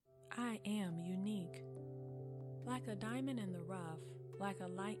I am unique. Like a diamond in the rough, like a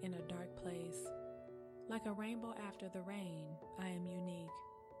light in a dark place, like a rainbow after the rain, I am unique.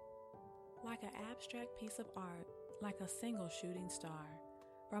 Like an abstract piece of art, like a single shooting star,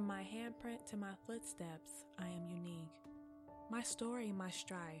 from my handprint to my footsteps, I am unique. My story, my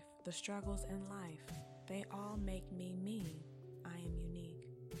strife, the struggles in life, they all make me me. I am unique.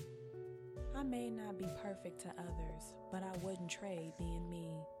 I may not be perfect to others, but I wouldn't trade being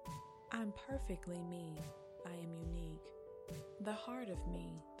me. I'm perfectly me. I am unique. The heart of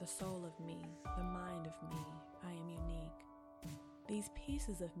me, the soul of me, the mind of me, I am unique. These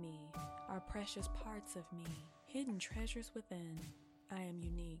pieces of me are precious parts of me, hidden treasures within. I am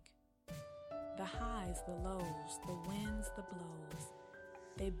unique. The highs, the lows, the winds, the blows,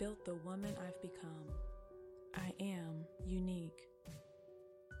 they built the woman I've become. I am unique.